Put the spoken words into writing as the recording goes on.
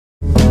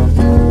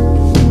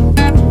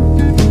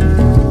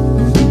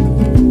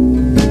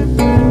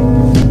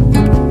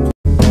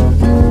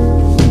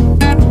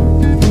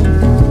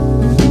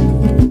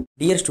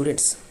Dear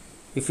students,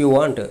 if you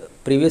want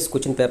previous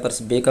question papers,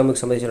 BCom కి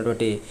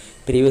సంబంధించినటువంటి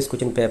previous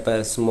question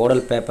papers, model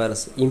papers,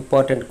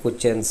 important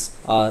questions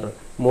or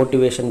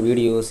motivation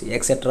videos,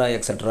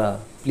 etc.,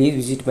 please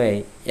visit my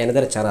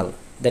another channel,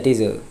 that is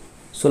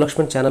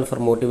Sulakshman channel for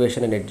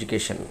motivation and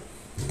education.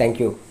 Thank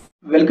you.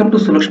 Welcome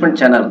to Sulakshman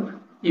channel.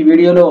 ఈ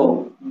వీడియోలో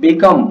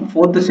BCom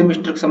 4th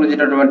semester కి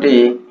సంబంధించినటువంటి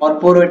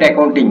corporate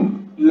accounting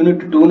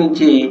unit 2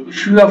 నుంచి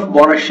issue of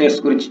bonus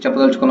shares గురించి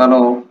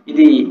చెప్పదలుచుకున్నాను.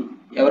 ఇది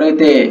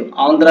ఎవరైతే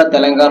Andhra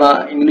Telangana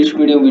English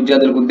medium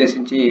విద్యార్థులకు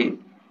ఉద్దేశించి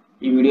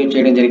ఈ వీడియో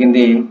చేయడం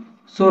జరిగింది.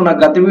 సో నా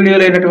గత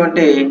వీడియోలో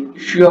అయినటువంటి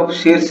ఇష్యూ ఆఫ్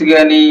షేర్స్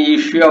కానీ,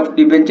 ఇష్యూ ఆఫ్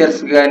డిబెంచర్స్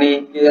కానీ,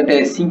 లేదంటే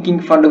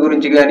సింకింగ్ ఫండ్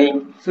గురించి కానీ,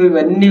 సో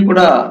ఇవన్నీ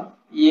కూడా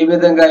ఏ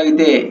విధంగా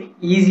అయితే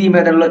ఈజీ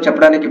మెథడ్లో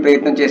చెప్పడానికి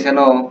ప్రయత్నం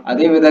చేశానో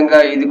అదే విధంగా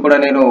ఇది కూడా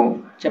నేను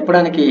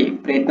చెప్పడానికి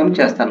ప్రయత్నం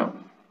చేస్తాను.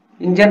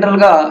 ఇన్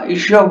జనరల్గా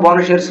ఇష్యూ ఆఫ్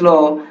బోనస్ షేర్స్లో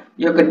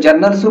ఈ యొక్క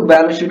జర్నల్స్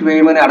బ్యాలెన్స్ షీట్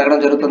వేయమని అడగడం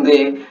జరుగుతుంది.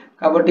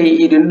 కాబట్టి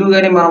ఈ రెండు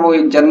కానీ మనము ఈ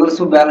జర్నల్స్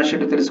బ్యాలెన్స్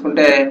షీట్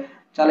తెలుసుకుంటే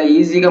చాలా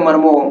ఈజీగా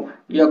మనము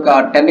ఈ యొక్క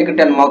 10కి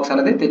 10 మార్క్స్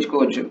అనేది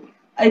తెచ్చుకోవచ్చు.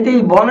 అయితే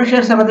ఈ బోనస్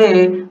షేర్స్ అనేది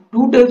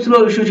 2 టైప్స్లో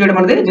ఇష్యూ చేయడం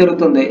అనేది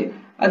జరుగుతుంది.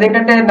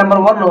 అదేంటంటే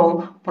నెంబర్ 1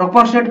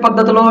 ప్రొపోర్షనేట్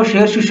పద్ధతిలో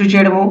షేర్స్ ఇష్యూ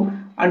చేయడము.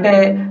 అంటే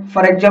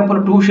ఫర్ ఎగ్జాంపుల్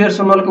 2 షేర్స్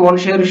ఉన్న వాళ్ళకి 1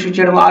 షేర్ ఇష్యూ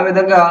చేయడం, ఆ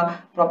విధంగా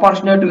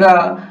ప్రొపోర్షనేట్గా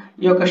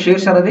ఈ యొక్క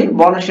షేర్స్ అనేది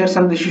బోనస్ షేర్స్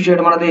అనేది ఇష్యూ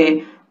చేయడం అనేది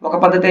ఒక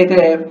పద్ధతి. అయితే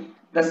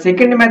the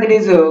second method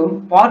is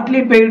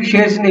partly paid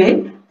షేర్స్ని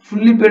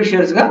fully paid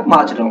షేర్స్గా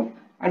మార్చడం.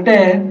 అంటే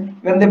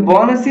when the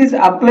bonus is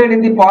applied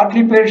in the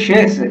partly paid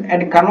shares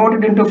and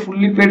converted into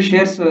fully paid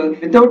shares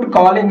without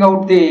calling out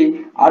the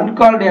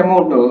uncalled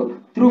amount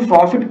through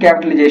profit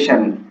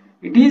capitalization,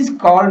 it is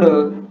called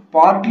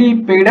partly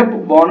paid up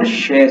bonus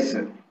shares.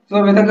 So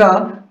ఈ విధంగా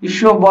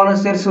issue of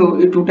bonus shares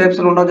ఈ 2 types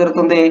ఉండడం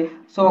జరుగుతుంది.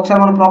 So ఒకసారి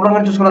మనం problem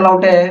కానీ చూసుకునేలా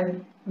ఉంటే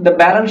the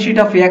balance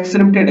sheet of X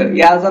limited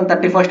as on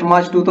 31st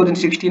March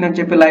 2016 అని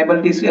చెప్పి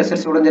లయబిలిటీస్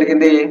అసెట్స్ ఇవ్వడం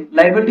జరిగింది.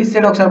 లయబిలిటీస్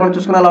సైడ్ ఒకసారి మనం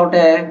చూసుకునేలా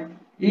ఉంటే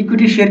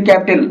ఈక్విటీ షేర్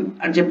క్యాపిటల్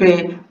అని చెప్పి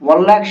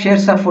 1 lakh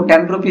shares of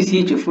 10 rupees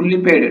each fully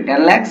paid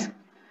 10 lakhs,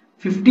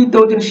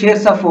 50,000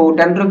 shares of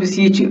 10 rupees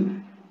each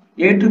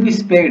 8 rupees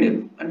paid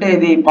అంటే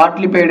ఇది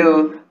partly paid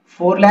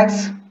 4 lakhs,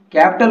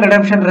 capital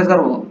redemption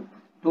reserve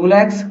 2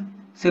 lakhs,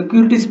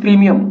 securities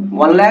premium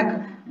 1 lakh,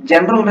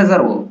 general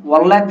reserve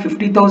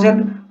 1,50,000,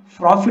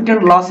 profit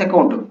and loss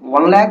account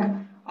 1 lakh,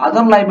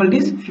 other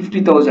liabilities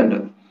 50,000.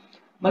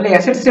 మళ్ళీ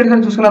assets side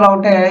కానీ చూసుకునేలా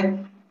ఉంటే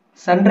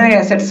సన్డ్రై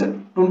assets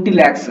 20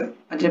 lakhs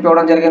అని చెప్పి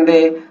ఇవ్వడం జరిగింది.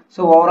 So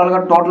ఓవరాల్గా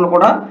టోటల్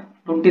కూడా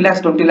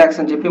 20 lakhs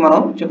అని చెప్పి మనం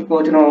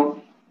చెప్పుకోవచ్చును.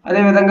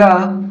 అదేవిధంగా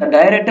the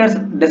directors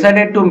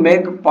decided to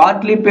make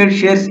partly paid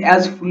shares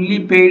as fully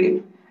paid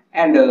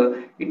and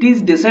it is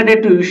decided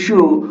to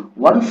issue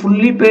 1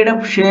 fully paid up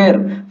share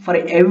for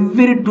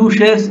every 2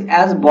 shares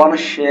as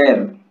bonus share,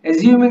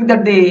 assuming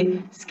that the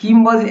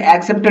scheme was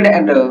accepted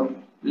and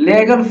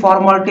legal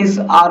formalities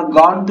are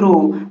gone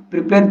through,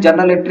 prepare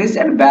journal entries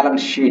and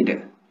balance sheet.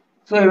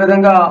 So ఈ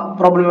విధంగా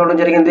problem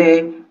ఇవ్వడం జరిగింది.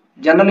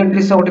 General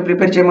entries ఒకటి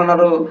prepare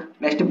చేయమన్నారు,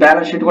 next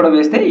balance sheet కూడా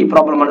వేస్తే ఈ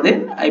problem అనేది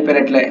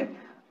అయిపోయినట్లే.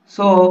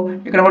 సో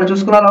ఇక్కడ మనం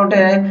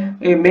చూసుకున్నామంటే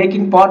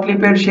making partly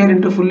paid share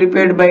into fully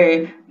paid by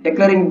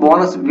declaring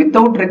bonus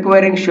without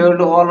requiring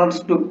share holders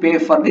to pay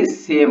for the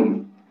same.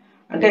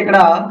 అంటే ఇక్కడ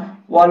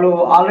వాళ్ళు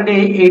already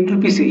 8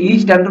 rupees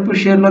each 10 rupees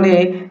షేర్లోనే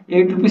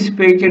 8 rupees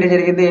pay చేయడం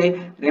జరిగింది.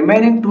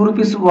 రిమైనింగ్ 2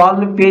 rupees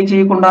వాళ్ళు పే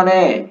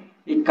చేయకుండానే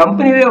ఈ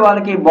కంపెనీ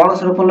వాళ్ళకి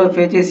బోనస్ రూపంలో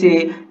పే చేసి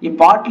ఈ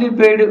partly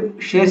paid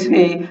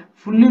షేర్స్ని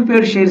fully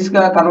paid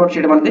షేర్స్గా convert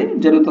చేయడం అనేది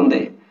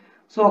జరుగుతుంది.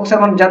 సో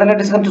ఒకసారి మనం జనరల్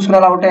ఎంట్రీస్ కానీ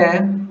చూసుకునేలా ఉంటే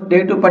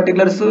date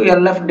particulars,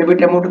 LF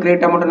debit amount,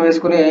 credit amount అని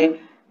వేసుకుని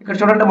ఇక్కడ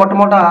చూడండి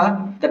మొట్టమొదట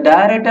the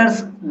directors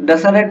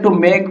decided to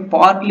make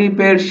partly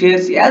paid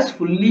shares as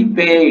fully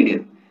paid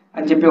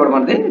అని చెప్పి ఇవ్వడం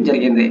అనేది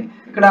జరిగింది.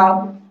 ఇక్కడ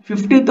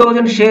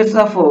 50,000 shares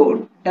of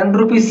 10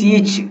 rupees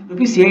each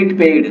 ₹8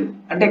 paid.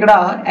 అంటే ఇక్కడ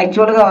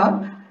యాక్చువల్గా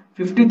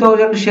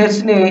 50,000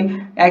 షేర్స్ని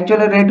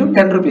యాక్చువల్ రేటు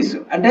 10 rupees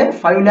అంటే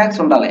 5 lakhs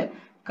ఉండాలి.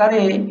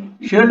 కానీ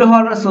షేర్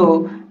హోల్డర్స్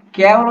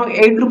కేవలం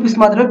 8 rupees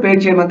మాత్రమే పే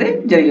చేయడం అనేది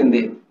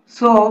జరిగింది.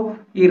 సో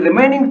ఈ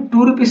రిమైనింగ్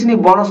 2 rupeesని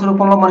బోనస్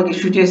రూపంలో మనకి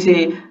ఇష్యూ చేసి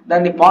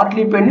దాన్ని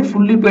పార్ట్లీ పెయిడ్ని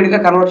ఫుల్లీ పెయిడ్గా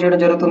కన్వర్ట్ చేయడం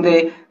జరుగుతుంది.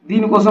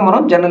 దీనికోసం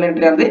మనం జనరల్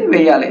ఎంట్రీ అనేది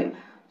వేయాలి.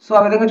 సో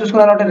ఆ విధంగా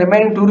చూసుకున్నారంటే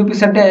రిమైనింగ్ 2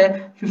 rupees అంటే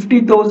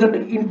 50,000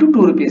 ఇంటూ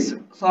 2 rupees.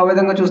 సో ఆ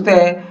విధంగా చూస్తే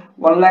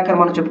 1 lakh అని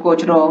మనం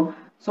చెప్పుకోవచ్చును.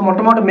 సో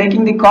మొట్టమొదటి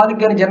మేకింగ్ ది కాల్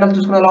కానీ జనరల్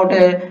చూసుకునేలా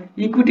ఉంటే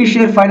equity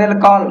share final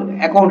call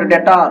account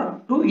debtor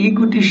to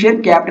equity share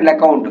capital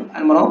account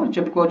అని మనం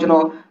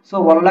చెప్పుకోవచ్చును. సో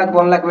 1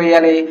 lakh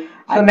వేయాలి.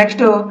 So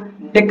next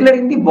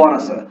declaring the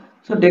bonus.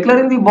 So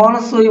declaring the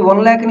bonus ఈ 1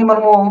 lakhని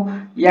మనము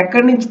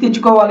ఎక్కడి నుంచి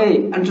తెచ్చుకోవాలి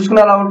అని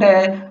చూసుకునేలా ఉంటే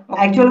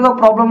యాక్చువల్గా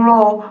ప్రాబ్లంలో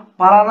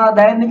పలానా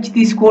దాని నుంచి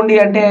తీసుకోండి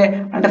అంటే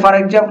ఫర్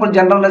ఎగ్జాంపుల్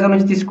జనరల్ రిజర్వ్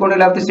నుంచి తీసుకోండి,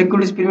 లేకపోతే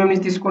సెక్యూరిటీస్ ప్రీమియం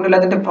నుంచి తీసుకోండి,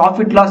 లేదంటే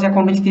ప్రాఫిట్ లాస్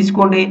అకౌంట్ నుంచి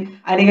తీసుకోండి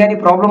అని కానీ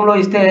ప్రాబ్లంలో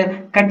ఇస్తే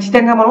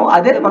ఖచ్చితంగా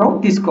మనం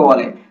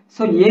తీసుకోవాలి.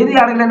 సో ఏది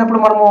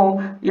అడగలేనప్పుడు మనము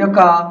ఈ యొక్క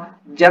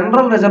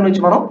జనరల్ రిజర్వ్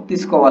నుంచి మనం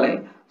తీసుకోవాలి.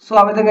 సో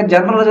ఆ విధంగా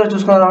జనరల్ రిజర్వ్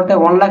చూసుకోవాలంటే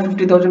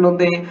 1,50,000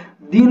 ఉంది,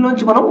 దీని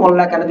నుంచి మనం 1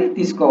 lakh అనేది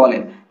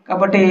తీసుకోవాలి.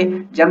 కాబట్టి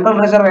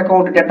general reserve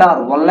account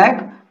debtor 1 lakh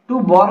to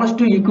bonus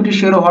to equity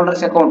share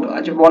holders account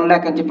అని చెప్పి 1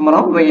 lakh అని చెప్పి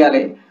మనం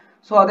వేయాలి.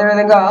 సో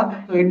అదేవిధంగా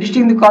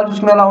ఎగ్జిస్టింగ్ కాల్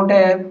చూసుకునేలా ఉంటే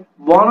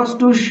bonus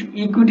to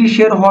equity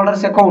share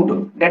holders account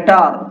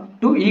debtor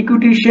to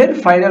equity share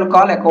final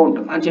call account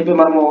అని చెప్పి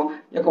మనము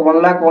ఈ యొక్క 1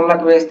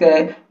 lakh వేస్తే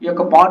ఈ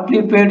యొక్క పార్ట్లీ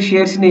పేడ్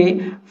షేర్స్ ని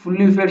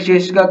ఫుల్లీ పేడ్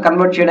షేర్స్ గా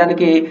కన్వర్ట్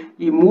చేయడానికి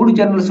ఈ 3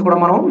 జర్నల్స్ కూడా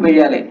మనం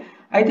వేయాలి.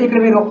 అయితే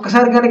ఇక్కడ మీరు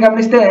ఒక్కసారి కానీ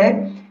గమనిస్తే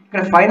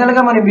ఇక్కడ ఫైనల్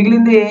గా మనకి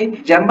మిగిలింది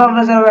general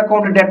reserve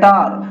account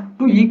debtor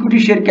to equity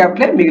share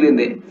క్యాపిటలే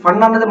మిగిలింది.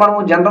 ఫండ్ అన్నది మనం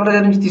జనరల్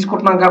రిజర్వ్ నుంచి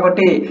తీసుకుంటున్నాం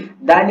కాబట్టి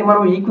దాన్ని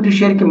మనం ఈక్విటీ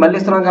షేర్ కి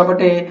మళ్ళిస్తున్నాం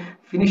కాబట్టి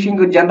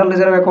finishing general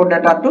reserve account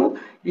debtor to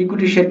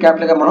equity share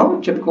capital గా మనం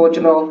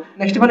చెప్పుకోవచ్చును.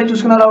 నెక్స్ట్ మళ్ళీ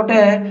చూసుకున్నా ఉంటే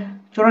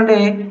చూడండి,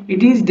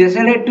 it is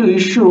decided to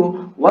issue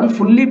 1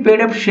 fully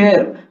paid up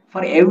share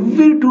for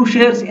every 2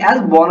 shares as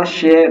bonus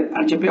share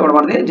అని చెప్పి ఇవ్వడం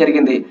అనేది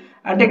జరిగింది.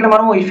 అంటే ఇక్కడ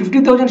మనం ఈ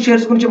 50,000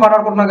 షేర్స్ గురించి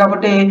మాట్లాడుకుంటున్నాం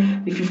కాబట్టి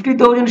ఈ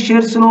 50,000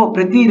 షేర్స్ లో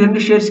ప్రతి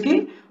 2 షేర్స్ కి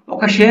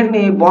ఒక షేర్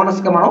ని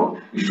బోనస్ గా మనం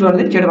ఇష్యూ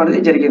అనేది చేయడం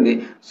అనేది జరిగింది.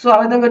 సో ఆ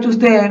విధంగా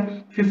చూస్తే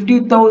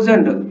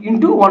 50,000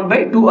 ఇంటూ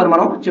 1/2 అని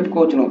మనం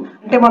చెప్పుకోవచ్చును.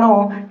 అంటే మనం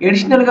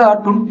అడిషనల్ గా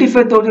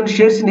 25,000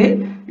 షేర్స్ ని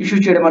ఇష్యూ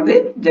చేయడం అనేది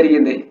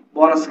జరిగింది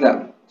బోనస్ గా.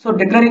 సో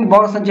డిక్లరింగ్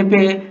బోనస్ అని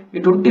చెప్పి ఈ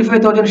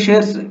 25,000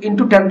 షేర్స్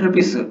ఇంటూ 10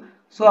 రూపీస్.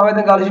 సో ఆ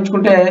విధంగా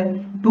ఆలోచించుకుంటే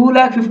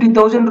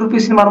 2,50,000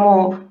 రూపీస్ ని మనము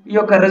ఈ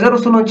యొక్క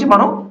రిజర్వ్స్ నుంచి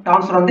మనం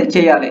ట్రాన్స్ఫర్ అనేది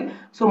చేయాలి.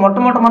 సో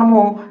మొట్టమొదటి మనము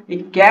ఈ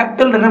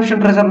క్యాపిటల్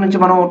రిడెంప్షన్ రిజర్వ్ నుంచి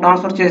మనం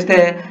ట్రాన్స్ఫర్ చేస్తే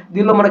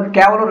దీనిలో మనకి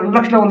కేవలం 2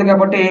 లక్షలు ఉంది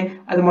కాబట్టి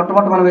అది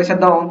మొట్టమొదటి మనం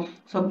వేసేద్దాం.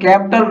 So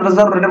capital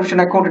reserve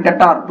redemption account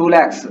debtor 2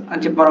 lakhs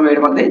అని చెప్పి మనం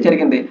వేయడం అనేది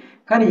జరిగింది.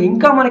 కానీ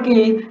ఇంకా మనకి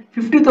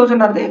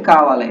 50,000 అనేది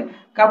కావాలి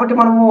కాబట్టి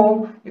మనము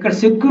ఇక్కడ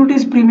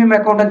సెక్యూరిటీస్ ప్రీమియం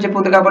అకౌంట్ అని చెప్పి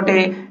ఉంది కాబట్టి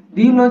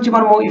దీని నుంచి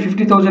మనము ఈ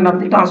 50,000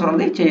 అనేది ట్రాన్స్ఫర్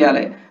అనేది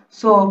చేయాలి.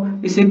 సో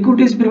ఈ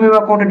సెక్యూరిటీస్ ప్రీమియం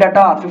అకౌంట్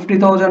డేటా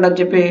 50,000 అని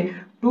చెప్పి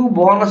to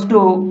bonus to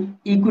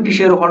equity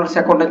share holders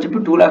account అని చెప్పి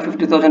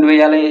 2,50,000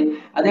 వేయాలి.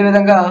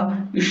 అదేవిధంగా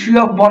ఇష్యూ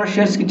ఆఫ్ బోనస్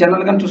షేర్స్ కి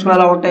జనరల్ గా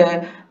చూసుకునేలా ఉంటే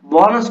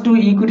bonus to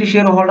equity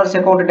share holders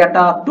account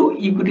data to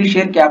equity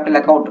share capital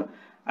account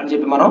అని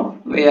చెప్పి మనం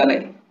వేయాలి.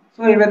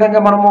 సో ఈ విధంగా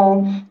మనము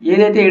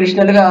ఏదైతే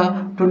అడిషనల్ గా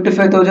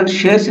 25,000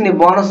 షేర్స్ ని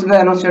బోనస్ గా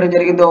అనౌన్స్ చేయడం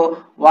జరిగిందో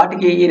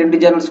వాటికి ఈ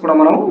 2 జర్నల్స్ కూడా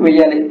మనం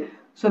వేయాలి.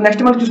 సో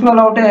నెక్స్ట్ మనం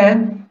చూసుకునేలా ఉంటే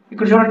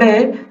ఇక్కడ చూడండి,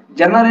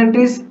 general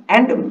entries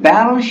and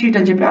balance sheet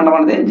అని చెప్పి అనడం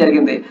అనేది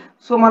జరిగింది.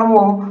 సో మనము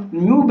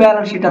న్యూ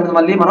బ్యాలెన్స్ షీట్ అనేది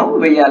మళ్ళీ మనం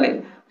వేయాలి.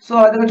 సో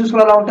ఆ విధంగా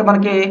చూసుకునేలా ఉంటే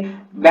మనకి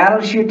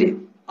balance sheet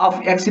of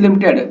X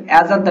limited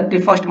as on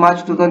 31st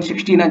March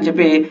 2016 అని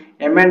చెప్పి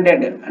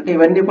అమెండెడ్, అంటే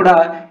ఇవన్నీ కూడా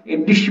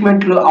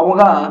అడ్జస్ట్మెంట్లు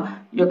అవగా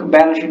ఈ యొక్క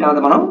బ్యాలెన్స్ షీట్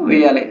అనేది మనం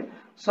వేయాలి.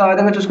 సో ఆ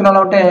విధంగా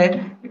చూసుకునేలా ఉంటే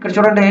ఇక్కడ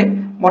చూడండి,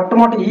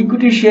 మొట్టమొదటి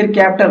ఈక్విటీ షేర్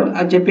క్యాపిటల్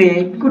అని చెప్పి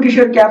ఈక్విటీ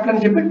షేర్ క్యాపిటల్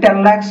అని చెప్పి 10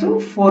 lakhs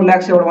 4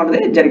 lakhs ఇవ్వడం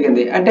అనేది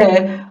జరిగింది. అంటే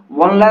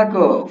 1 lakh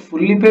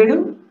fully paid,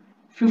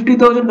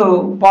 50,000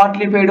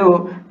 partly paid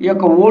ఈ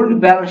యొక్క ఓల్డ్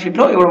బ్యాలెన్స్ షీట్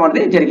లో ఇవ్వడం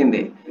అనేది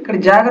జరిగింది. ఇక్కడ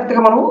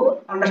జాగ్రత్తగా మనం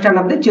అండర్స్టాండ్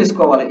అనేది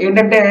చేసుకోవాలి.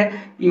 ఏంటంటే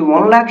ఈ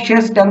 1 lakh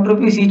shares 10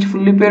 rupees each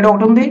fully paid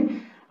ఒకటి ఉంది.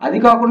 అది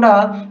కాకుండా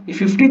ఈ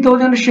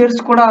 50,000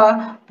 షేర్స్ కూడా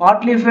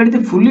పార్ట్లీ పెయిడ్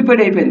ఫుల్లీ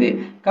పెయిడ్ అయిపోయింది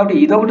కాబట్టి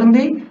ఇది ఒకటి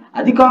ఉంది.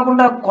 అది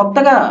కాకుండా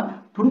కొత్తగా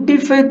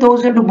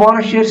 25,000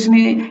 బోనస్ షేర్స్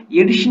ని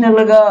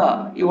ఎడిషనల్ గా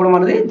ఇవ్వడం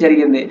అనేది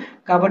జరిగింది.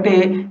 కాబట్టి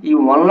ఈ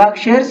 1 lakh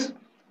shares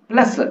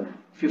plus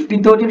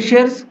 50,000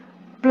 shares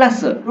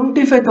plus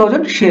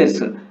 25,000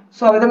 shares.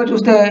 So ఆ విధంగా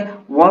చూస్తే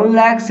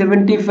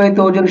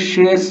 1,75,000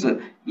 షేర్స్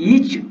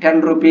ఈచ్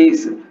 10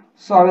 రూపీస్.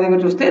 సో ఆ విధంగా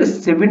చూస్తే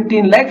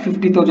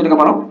 17,50,000 గా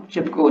మనం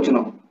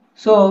చెప్పుకోవచ్చును.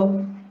 So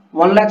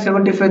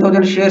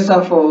 1,75,000 shares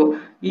of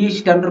each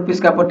 10 rupees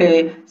కాబట్టి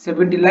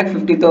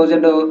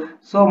 17,50,000.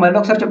 సో మళ్ళీ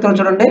ఒకసారి చెప్తాను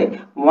చూడండి,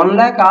 1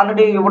 lakh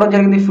ఆల్రెడీ ఇవ్వడం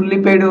జరిగింది fully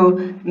paid.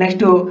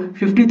 Next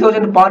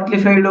 50,000 partly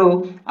paid,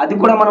 అది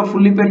కూడా మనం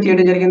ఫుల్లీ పెయిడ్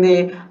చేయడం జరిగింది.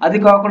 అది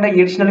కాకుండా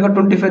అడిషనల్ గా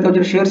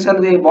 25,000 షేర్స్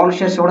అనేది బోనస్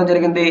షేర్స్ ఇవ్వడం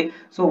జరిగింది.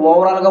 సో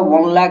ఓవరాల్ గా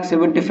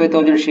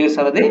 1,75,000 షేర్స్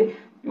అనేది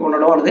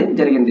ఉండడం అనేది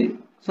జరిగింది.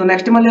 సో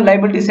నెక్స్ట్ మళ్ళీ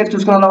లైబిలిటీ సైడ్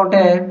చూసుకునేలా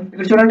ఉంటే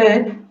ఇక్కడ చూడండి,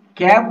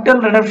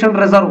 క్యాపిటల్ రిడెంప్షన్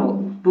రిజర్వ్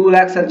 2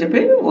 lakhs అని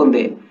చెప్పి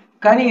ఉంది.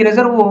 కానీ ఈ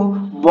రిజర్వ్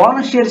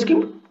బోనస్ షేర్స్ కి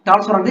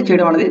ట్రాన్స్ఫర్ అనేది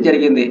చేయడం అనేది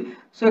జరిగింది.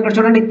 సో ఇక్కడ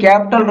చూడండి,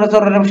 capital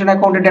reserve redemption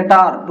account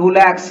debtor 2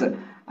 lakhs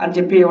అని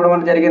చెప్పి ఇవ్వడం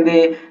అనేది జరిగింది.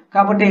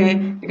 కాబట్టి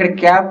ఇక్కడ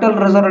క్యాపిటల్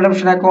రిజర్వ్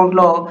రిడెంప్షన్ అకౌంట్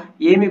లో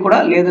ఏమీ కూడా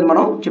లేదని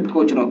మనం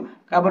చెప్పుకోవచ్చును.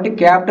 కాబట్టి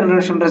క్యాపిటల్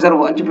రిడెంప్షన్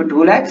రిజర్వ్ అని చెప్పి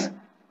 2 lakhs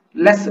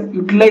లెస్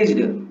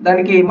యూటిలైజ్డ్,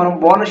 దానికి మనం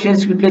బోనస్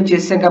షేర్స్ యూటిలైజ్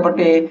చేసాం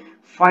కాబట్టి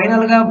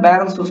ఫైనల్ గా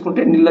బ్యాలెన్స్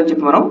చూసుకుంటే నిల్ అని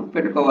చెప్పి మనం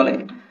పెట్టుకోవాలి.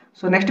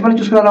 సో నెక్స్ట్ మనం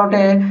చూసుకునేలా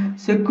ఉంటే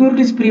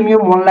సెక్యూరిటీస్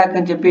ప్రీమియం 1 lakh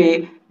అని చెప్పి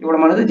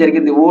ఇవ్వడం అనేది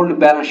జరిగింది ఓల్డ్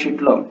బ్యాలెన్స్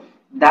షీట్ లో.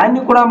 దాన్ని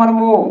కూడా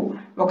మనము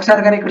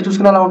ఒకసారి కానీ ఇక్కడ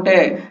చూసుకునేలా ఉంటే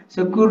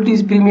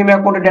సెక్యూరిటీస్ ప్రీమియం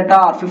అకౌంట్ డేటా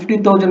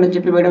 50,000 అని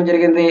చెప్పి వేయడం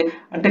జరిగింది.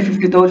 అంటే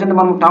 50,000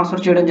 మనం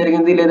ట్రాన్స్ఫర్ చేయడం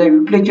జరిగింది లేదా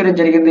యూటిలైజ్ చేయడం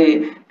జరిగింది.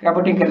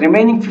 కాబట్టి ఇంకా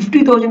రిమైనింగ్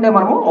 50,000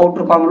 మనము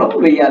అవుటర్ కామ్ లో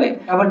వేయాలి.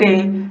 కాబట్టి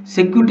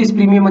సెక్యూరిటీస్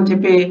ప్రీమియం అని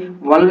చెప్పి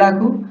 1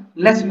 lakh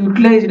లెస్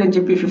యూటిలైజ్డ్ అని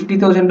చెప్పి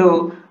 50,000,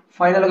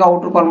 ఫైనల్ గా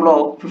అవుటర్ కామ్ లో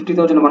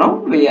 50,000 మనం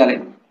వేయాలి.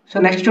 సో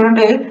నెక్స్ట్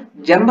చూడండి,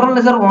 జనరల్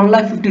రిజర్వ్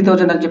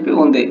 1,50,000 అని చెప్పి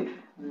ఉంది.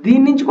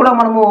 దీని నుంచి కూడా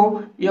మనము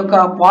ఈ యొక్క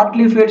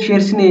పార్ట్లీ పెయిడ్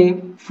షేర్స్ ని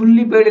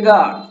ఫుల్లీ పెయిడ్ గా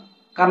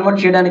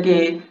కన్వర్ట్ చేయడానికి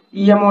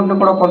ఈ అమౌంట్ని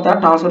కూడా కొంత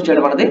ట్రాన్స్ఫర్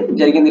చేయడం అనేది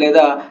జరిగింది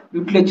లేదా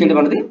యూటిలైజ్ చేయడం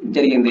అనేది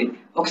జరిగింది.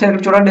 ఒకసారి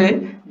ఇక్కడ చూడండి,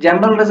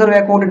 general reserve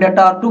account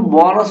data to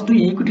bonus to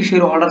equity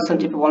share holders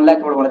అని చెప్పి 1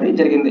 lakh ఇవ్వడం అనేది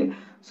జరిగింది.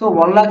 సో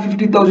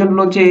 1,50,000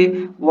 నుంచి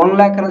 1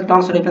 lakh అనేది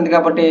ట్రాన్స్ఫర్ అయిపోయింది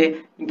కాబట్టి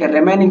ఇంకా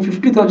రిమైనింగ్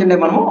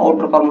 50,000 మనము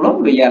అవుటర్ కాలంలో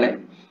వేయాలి.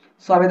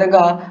 సో ఆ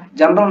విధంగా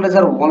జనరల్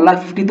రిజర్వ్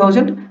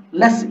 1,50,000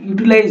 లెస్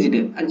యూటిలైజ్డ్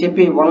అని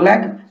చెప్పి 1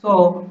 lakh. సో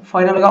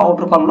ఫైనల్ గా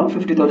అవుటర్ కాలం లో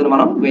 50,000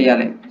 మనం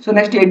వేయాలి. సో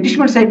నెక్స్ట్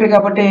అడ్జస్ట్మెంట్స్ అయిపోయి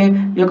కాబట్టి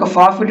ఈ యొక్క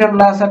profit and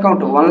loss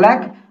account 1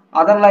 lakh,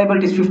 other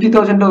liabilities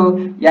 50,000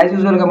 as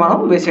usual గా మనం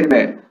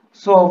వేసేయడమే.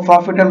 So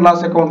profit and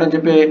loss account అని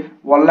చెప్పి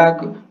 1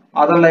 lakh,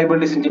 అదర్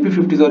లయబిలిటీస్ అని చెప్పి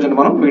 50,000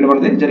 మనం వేయడం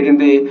అనేది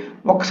జరిగింది.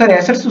 ఒకసారి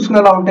అసెట్స్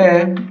చూసుకునేలా ఉంటే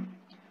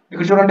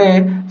ఇక్కడ చూడండి,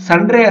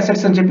 సండ్రీ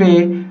అసెట్స్ అని చెప్పి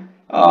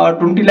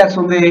 20 lakhs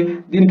ఉంది.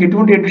 దీనికి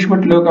ఎటువంటి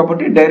అడ్జస్ట్మెంట్ లేవు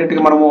కాబట్టి డైరెక్ట్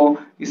గా మనము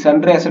ఈ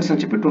సండ్రీ అసెట్స్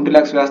అని చెప్పి 20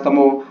 lakhs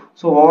వేస్తాము.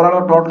 సో ఓవరాల్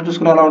గా టోటల్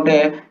చూసుకునేలా ఉంటే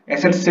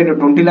అసెట్స్ సైడ్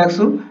 20 lakhs.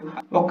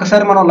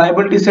 ఒక్కసారి మనం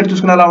లయబిలిటీ సైడ్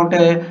చూసుకునేలా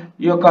ఉంటే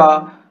ఈ యొక్క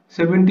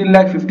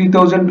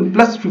 17,50,000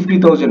 ప్లస్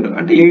 50,000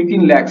 అంటే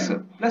 18 lakhs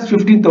ప్లస్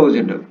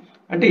 15,000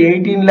 అంటే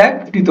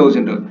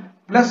 18,50,000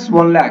 ప్లస్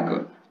 1 lakh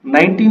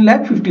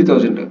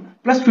 19,50,000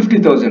 ప్లస్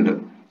 50,000.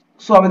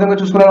 సో ఆ విధంగా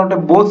చూసుకునేలా ఉంటే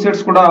బోత్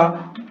సైడ్స్ కూడా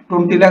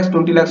 20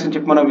 lakhs అని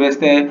చెప్పి మనం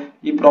వేస్తే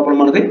ఈ ప్రాబ్లం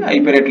అనేది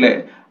అయిపోయినట్లే.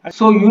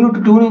 సో యూనిట్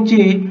 2 నుంచి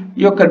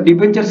ఈ యొక్క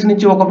డిబెంచర్స్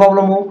నుంచి ఒక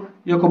ప్రాబ్లము,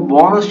 ఈ యొక్క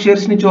బోనస్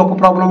షేర్స్ నుంచి ఒక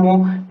ప్రాబ్లము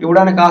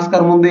ఇవ్వడానికి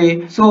ఆస్కారం ఉంది.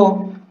 సో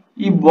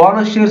ఈ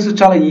బోనస్ షేర్స్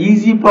చాలా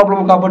ఈజీ ప్రాబ్లం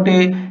కాబట్టి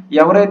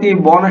ఎవరైతే ఈ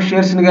బోనస్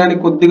షేర్స్ ని కానీ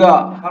కొద్దిగా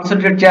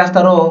కాన్సన్ట్రేట్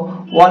చేస్తారో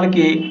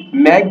వాళ్ళకి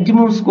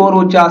మ్యాక్సిమం స్కోర్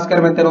వచ్చే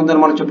ఆస్కారం ఎంత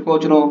ఉందని మనం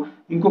చెప్పుకోవచ్చును.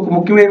 ఇంకొక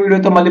ముఖ్యమైన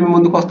వీడియోతో మళ్ళీ మీ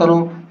ముందుకు వస్తాను.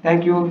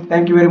 Thank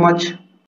you very much.